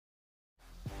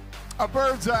A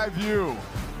bird's eye view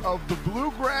of the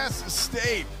Bluegrass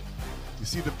State. You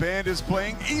see the band is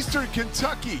playing Eastern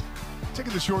Kentucky,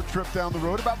 taking the short trip down the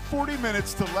road, about 40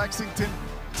 minutes to Lexington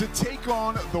to take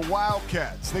on the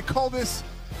Wildcats. They call this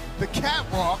the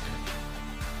Catwalk.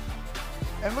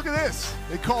 And look at this,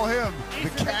 they call him the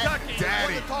Cat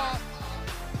Daddy.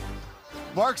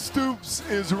 Mark Stoops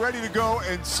is ready to go,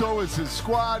 and so is his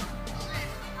squad.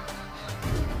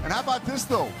 And how about this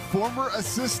though? Former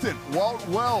assistant Walt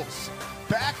Wells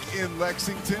back in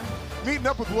Lexington, meeting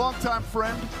up with longtime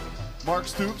friend Mark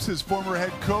Stoops, his former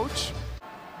head coach.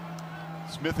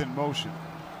 Smith in motion.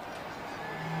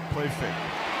 Play fake.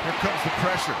 Here comes the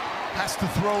pressure. Has to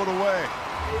throw it away.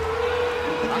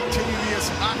 Octavius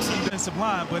Oxendine. Defensive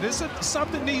line, but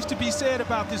something needs to be said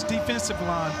about this defensive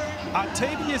line.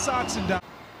 Octavius Oxendine.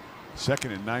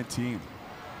 2nd and 19.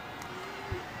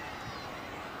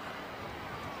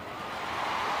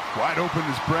 Wide open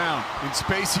is Brown. In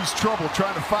space, he's trouble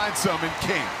trying to find some and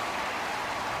can't.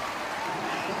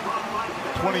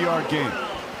 20-yard game.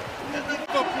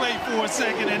 Play for a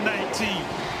 2nd and 19.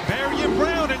 Barry and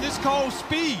Brown, and it's called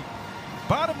speed.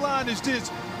 Bottom line is this: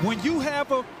 when you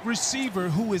have a receiver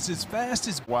who is as fast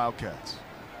as Wildcats.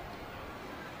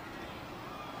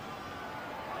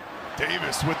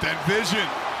 Davis with that vision.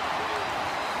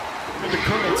 Into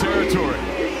Colonel territory.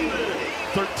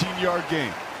 13-yard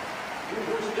game.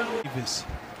 Davis.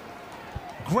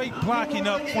 Great blocking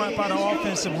up front by the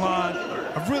offensive line.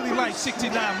 I really like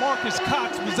 69. Marcus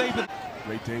Cox was able.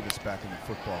 Ray Davis back in the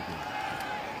football game.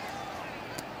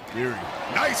 Leary.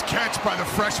 Nice catch by the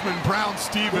freshman Brown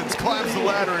Stevens. Climbs the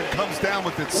ladder and comes down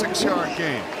with it. 6-yard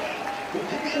gain.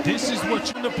 This is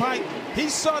what you the pipe. He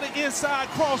saw the inside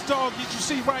cross dog that you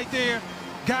see right there.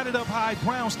 Got it up high.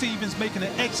 Brown Stevens making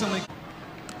an excellent.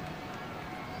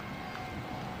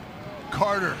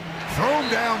 Carter thrown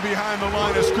down behind the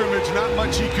line of scrimmage. Not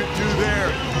much he could do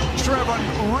there. Trevon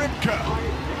Ripka.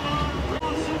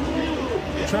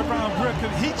 Trevon Ripka,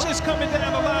 he just coming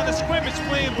down the line of scrimmage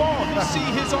playing ball. You see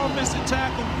his offensive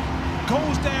tackle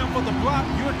goes down for the block.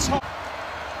 You're talking.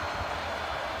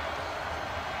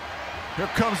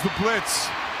 Here comes the blitz.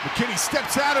 McKinney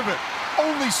steps out of it.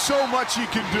 Only so much he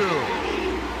can do.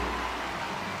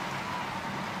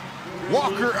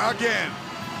 Walker again.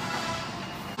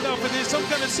 Enough of this. I'm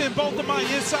going to send both of my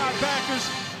inside backers.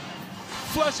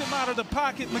 Flush him out of the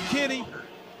pocket, McKinney.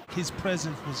 His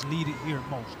presence was needed here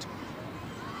most.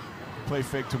 Play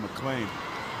fake to McClain.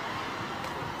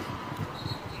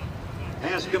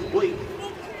 Pass complete.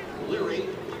 Leary.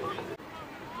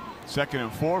 2nd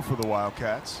and 4 for the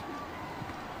Wildcats.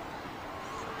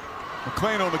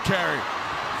 McClain on the carry.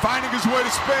 Finding his way to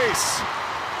space.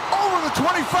 Over the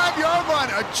 25-yard line.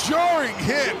 A jarring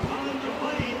hit.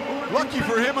 Lucky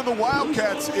for him and the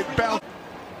Wildcats, it bounced.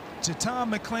 To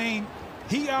Tom McClain,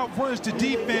 he outruns the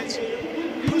defense,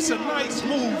 puts a nice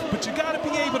move, but you got to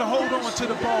be able to hold on to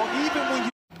the ball even when you.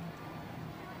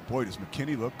 Boy, does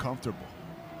McKinney look comfortable.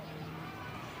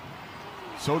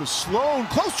 So does Sloan,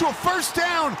 close to a first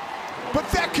down, but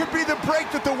that could be the break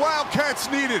that the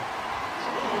Wildcats needed.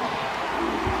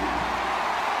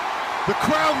 The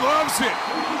crowd loves it,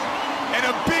 and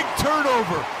a big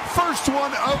turnover. First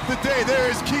one of the day. There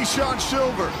is Keyshawn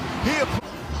Silver.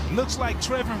 Looks like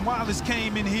Trevor Wallace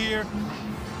came in here,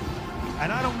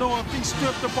 and I don't know if he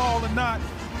stripped the ball or not.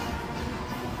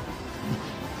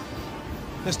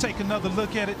 Let's take another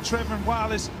look at it. Trevor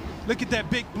Wallace, look at that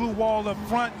big blue wall up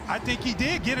front. I think he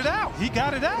did get it out. He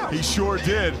got it out. He sure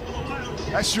did.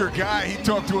 That's your guy. He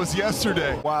talked to us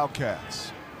yesterday.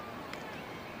 Wildcats.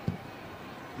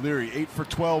 Leary 8 for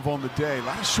 12 on the day. A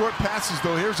lot of short passes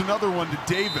though. Here's another one to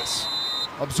Davis.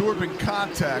 Absorbing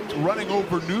contact, running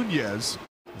over Nunez.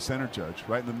 The center judge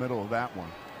right in the middle of that one.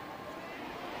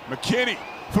 McKinney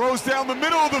throws down the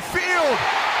middle of the field.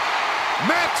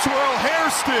 Maxwell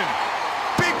Hairston,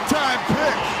 big time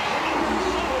pick.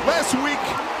 Last week,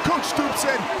 Coach Stoops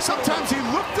said sometimes he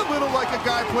looked a little like a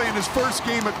guy playing his first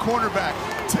game at cornerback.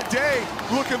 Today,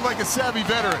 looking like a savvy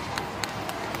veteran.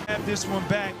 Have this one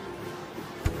back.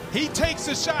 He takes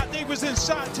a shot. They was in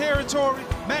shot territory.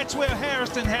 Maxwell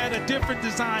Hairston had a different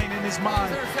design in his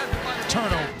mind.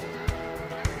 Turnover.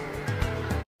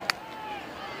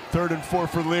 3rd and 4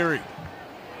 for Leary.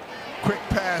 Quick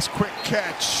pass, quick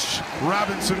catch.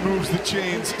 Robinson moves the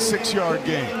chains. 6-yard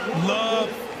gain. Love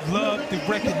the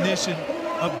recognition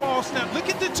of ball snap. Look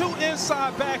at the two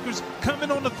inside backers coming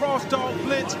on the cross dog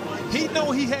blitz. He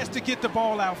know he has to get the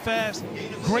ball out fast.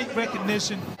 Great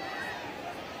recognition.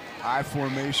 I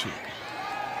formation.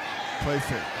 Play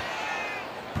fake.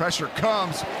 Pressure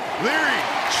comes. Leary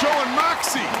showing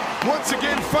moxie. Once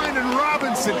again finding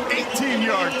Robinson.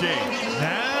 18-yard gain.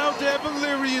 Now Devin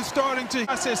Leary Leary is starting to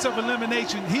process of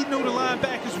elimination. He knew the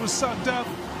linebackers were sucked up.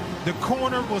 The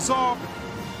corner was off.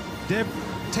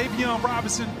 Tavion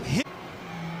Robinson hit.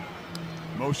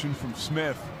 Motion from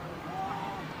Smith.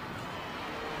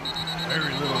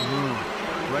 Very little room.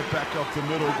 Right back up the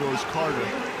middle goes Carter.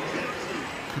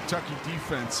 Kentucky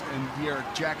defense and Derrick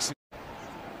Jackson.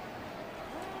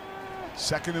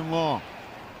 Second and long.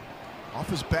 Off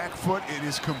his back foot, it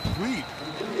is complete.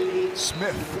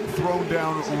 Smith thrown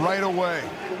down right away.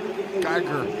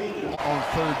 Geiger on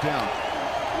third down.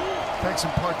 Thanks in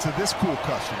part to this cool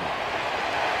customer.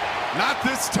 Not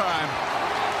this time.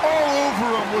 All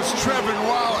over him was Trevin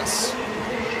Wallace.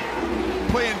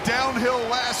 Playing downhill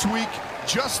last week,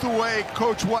 just the way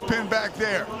Coach Watt pinned back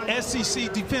there.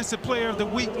 SEC Defensive Player of the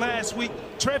Week last week.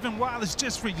 Trevin Wallace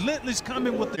just relentless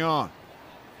coming with the on.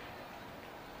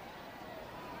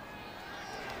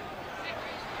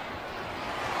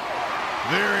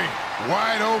 Leary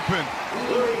wide open.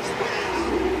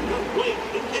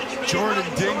 Jordan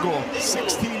Dingle,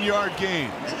 16-yard gain.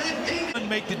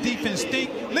 Make the defense think.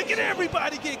 Look at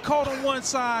everybody get caught on one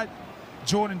side.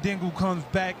 Jordan Dingle comes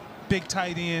back, big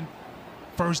tight end.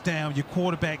 First down, your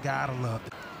quarterback gotta love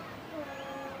it.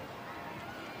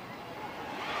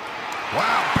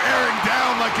 Wow, bearing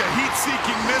down like a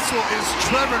heat-seeking missile is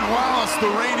Trevin Wallace, the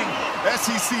reigning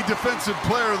SEC Defensive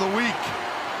Player of the Week.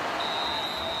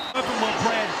 Look at what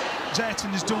Brad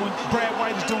Jackson is doing, Brad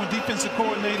White is doing, defensive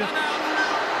coordinator.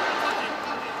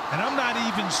 And I'm not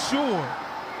even sure.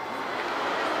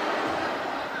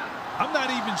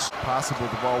 Possible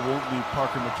the ball won't leave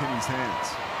Parker McKinney's hands.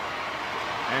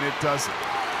 And it doesn't.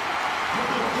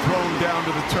 Thrown down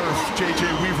to the turf. J.J.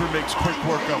 Weaver makes quick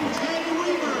work of it.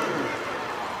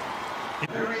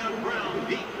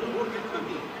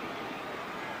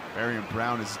 Marion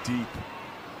Brown is deep.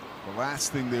 The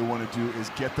last thing they want to do is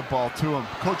get the ball to him.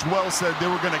 Coach Wells said they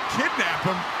were going to kidnap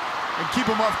him and keep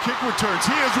him off kick returns.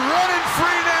 He is running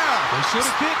free now. They should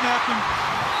have kidnapped him.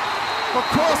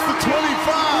 Across the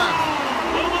 25.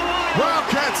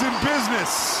 Wildcats in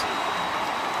business.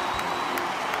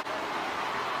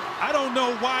 I don't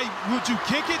know why would you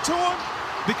kick it to him,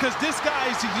 because this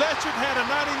guy is electric, had a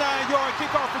 99-yard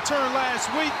kickoff return last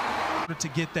week to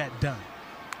get that done.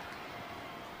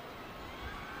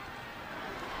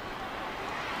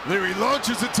 Leary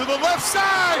launches it to the left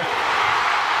side.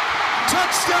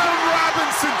 Touchdown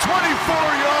Robinson, 24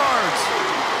 yards.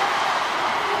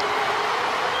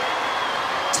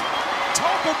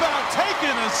 Talk about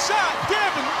taking a shot,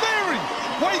 Devin Leary.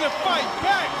 Way to fight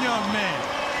back, young man.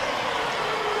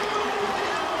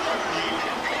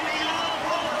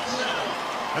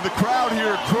 And the crowd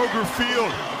here at Kroger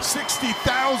Field,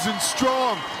 60,000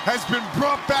 strong, has been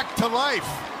brought back to life.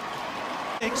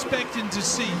 Expecting to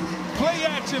see play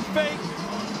action fake,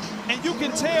 and you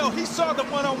can tell he saw the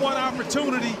one-on-one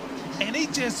opportunity, and he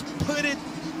just put it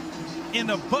in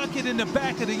a bucket in the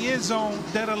back of the end zone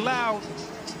that allowed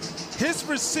his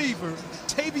receiver,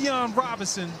 Tavion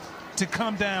Robinson, to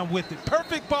come down with it.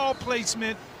 Perfect ball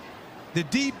placement. The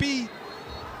DB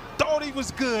thought he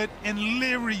was good, and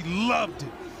Leary loved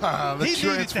it. The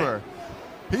transfer.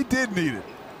 He did need it.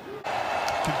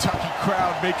 Kentucky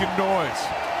crowd making noise.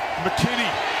 McKinney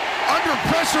under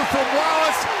pressure from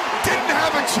Wallace, didn't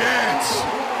have a chance.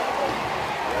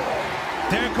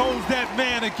 There goes that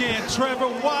man again, Trevor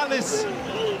Wallace.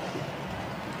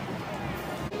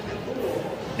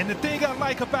 And the thing I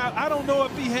like about, I don't know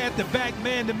if he had the back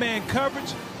man-to-man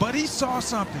coverage, but he saw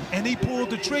something and he pulled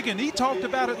the trigger, and he talked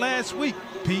about it last week,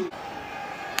 Pete.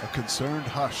 A concerned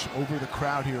hush over the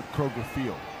crowd here at Kroger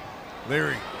Field.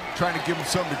 Leary trying to give him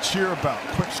something to cheer about.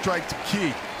 Quick strike to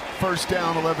Key. First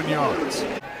down, 11 yards.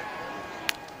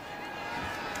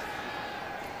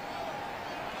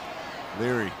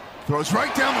 Leary throws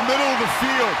right down the middle of the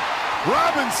field.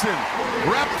 Robinson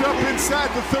wrapped up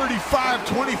inside the 35,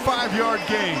 25-yard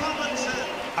gain.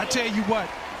 I tell you what,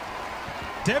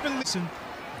 Devin, listen,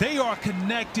 they are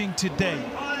connecting today,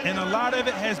 and a lot of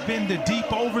it has been the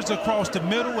deep overs across the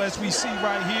middle, as we see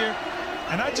right here.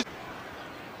 And I just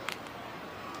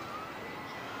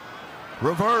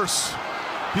reverse.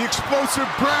 The explosive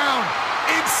Brown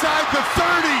inside the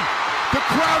 30. The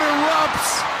crowd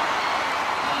erupts.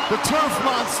 The turf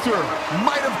monster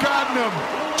might have gotten him.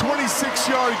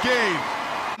 26-yard gain.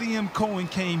 Liam Cohen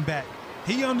came back.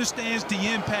 He understands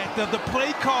the impact of the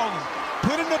play calling,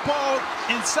 putting the ball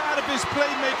inside of his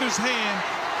playmaker's hand.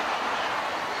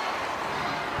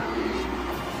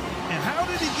 And how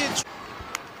did he get?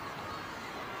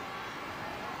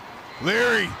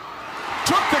 Leary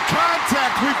took the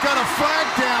contact. We've got a flag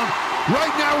down.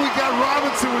 Right now we got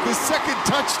Robinson with his second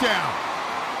touchdown.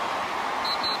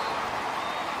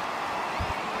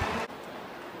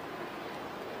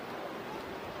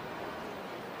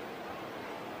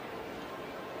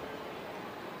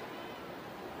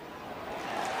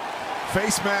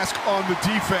 Face mask on the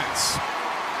defense.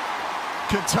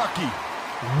 Kentucky.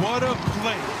 What a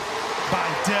play by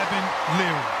Devin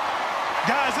Leary.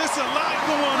 Guys, there's a lot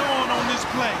going on this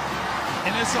play.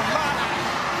 And it's a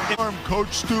lot.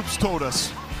 Coach Stoops told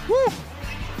us. Woo!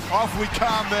 Awfully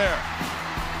calm there.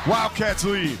 Wildcats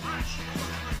lead.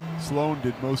 Sloan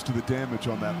did most of the damage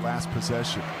on that last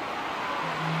possession.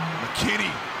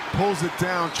 McKinney pulls it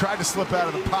down, tried to slip out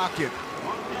of the pocket,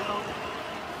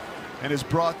 and is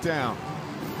brought down.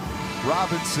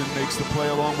 Robinson makes the play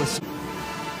along with...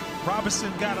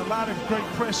 Robinson got a lot of great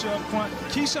pressure up front.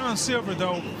 Keyshawn Silver,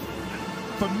 though,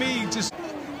 for me, just...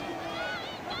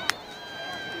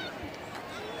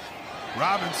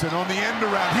 Robinson on the end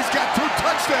around. He's got 2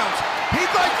 touchdowns.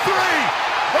 He'd like 3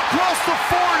 across the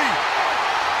 40.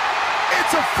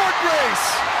 It's a foot race.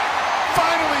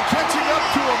 Finally catching up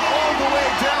to him all the way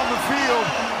down the field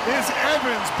is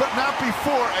Evans, but not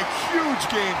before a huge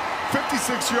gain,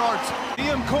 56 yards.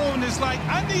 Liam Cohen is like,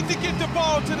 I need to get the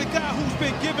ball to the guy who's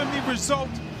been giving me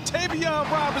results. Tavion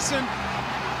Robinson.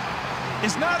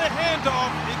 It's not a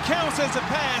handoff. It counts as a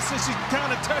pass since he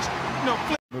kind of touched,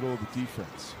 Middle of the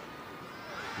defense.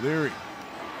 Leary.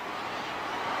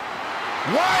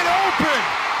 Wide open!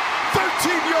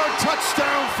 13-yard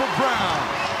touchdown for Brown.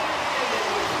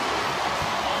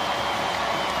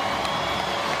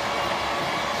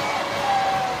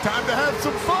 Time to have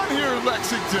some fun here in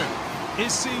Lexington. It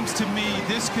seems to me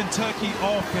this Kentucky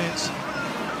offense,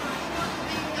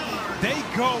 they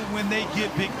go when they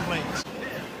get big plays.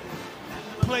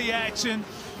 Play action,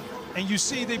 and you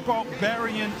see they brought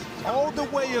Berrien all the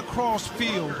way across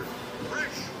field.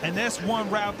 And that's one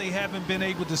route they haven't been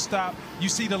able to stop. You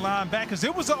see the linebackers.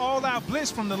 It was an all-out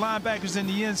blitz from the linebackers in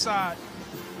the inside.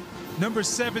 Number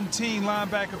 17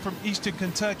 linebacker from Eastern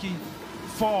Kentucky,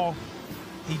 Fall.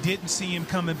 He didn't see him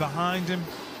coming behind him.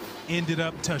 Ended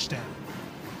up touchdown.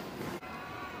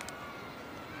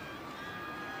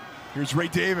 Here's Ray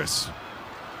Davis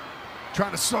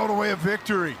trying to salt away a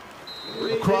victory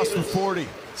across the 40.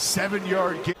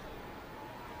 7-yard gain.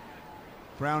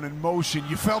 Brown in motion.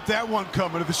 You felt that one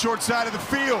coming to the short side of the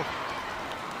field.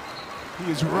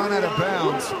 He is run out of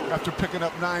bounds after picking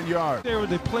up 9 yards. There was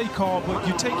the play call, but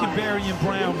you're taking Berrien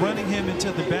Brown, running him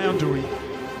into the boundary.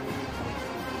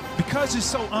 Because it's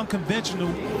so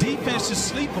unconventional, defenses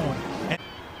sleep on it.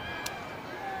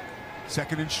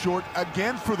 Second and short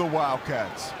again for the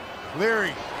Wildcats.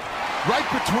 Leary right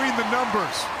between the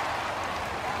numbers.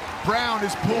 Brown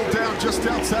is pulled down just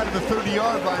outside of the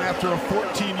 30-yard line after a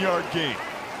 14-yard gain.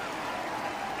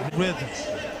 Rhythm.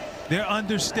 They're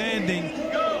understanding,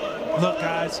 look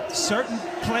guys, certain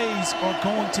plays are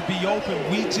going to be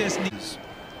open. We just need...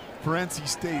 For NC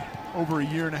State over a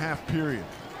 1.5-year period.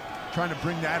 Trying to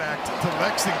bring that act to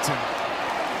Lexington.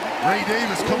 Ray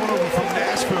Davis coming over from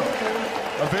Nashville.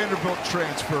 A Vanderbilt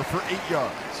transfer for 8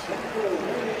 yards.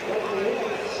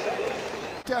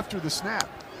 After the snap.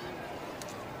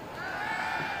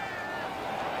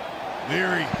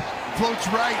 Leary floats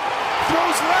right,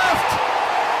 throws left.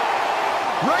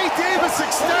 Ray Davis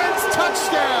extends,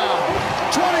 touchdown,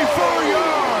 24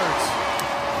 yards.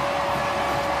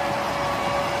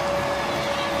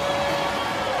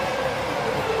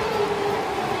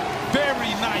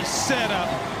 Very nice setup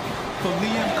for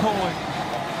Liam Cohen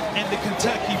and the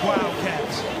Kentucky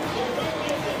Wildcats.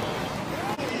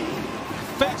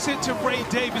 Fakes it to Ray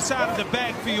Davis out of the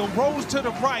backfield, rolls to the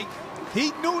right.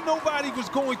 He knew nobody was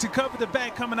going to cover the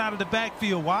back coming out of the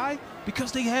backfield. Why?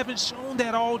 Because they haven't shown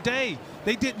that all day.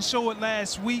 They didn't show it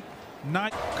last week.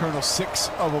 Colonel 6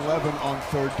 of 11 on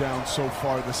 3rd down so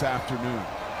far this afternoon.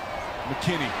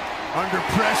 McKinney under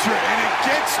pressure, and it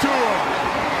gets to him.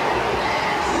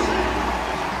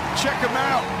 Check him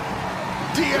out.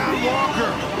 Deion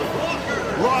Walker.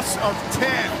 Loss of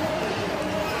 10.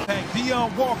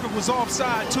 Deion Walker was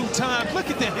offside 2 times. Look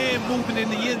at the hand movement in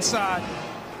the inside.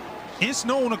 It's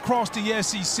known across the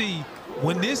SEC,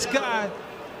 when this guy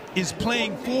is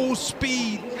playing full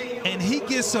speed and he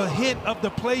gets a hit of the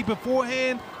play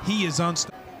beforehand, he is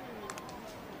unstoppable.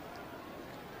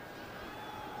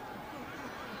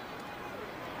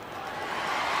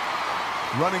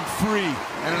 Running free,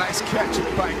 and a nice catch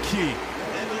by Key.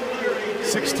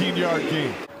 16-yard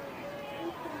gain.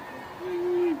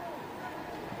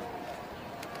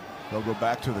 They'll go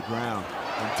back to the ground.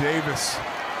 And Davis,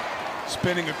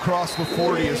 spinning across the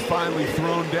 40, is finally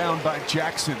thrown down by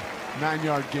Jackson.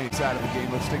 9-yard gain. Out of the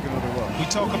game. Let's take another look. We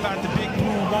talk about the big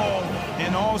blue wall,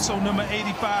 and also number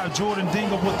 85, Jordan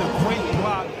Dingle, with a great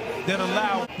block that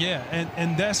allowed. Yeah,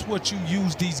 and that's what you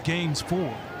use these games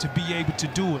for, to be able to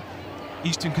do it.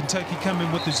 Eastern Kentucky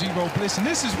coming with the zero blitz, and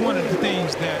this is one of the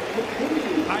things that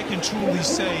I can truly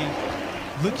say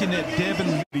looking at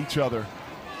Devin. Each other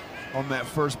on that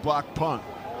first block punt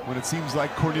when it seems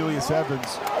like Cornelius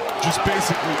Evans just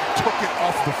basically took it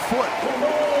off the foot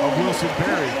of Wilson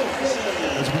Berry,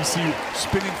 as we see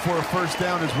spinning for a first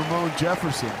down is Ramon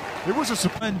Jefferson. It was a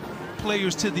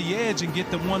players to the edge and get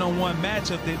the one-on-one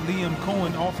matchup that Liam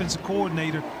Cohen, offensive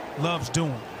coordinator, loves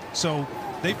doing. So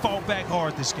they fought back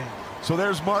hard this game. So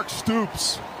there's Mark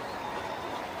Stoops.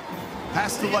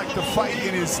 Has to like the fight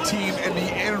in his team and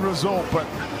the end result, but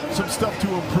some stuff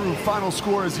to improve. Final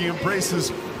score as he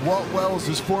embraces Walt Wells,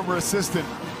 his former assistant.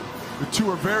 The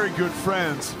two are very good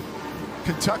friends.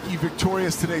 Kentucky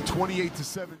victorious today,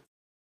 28-7.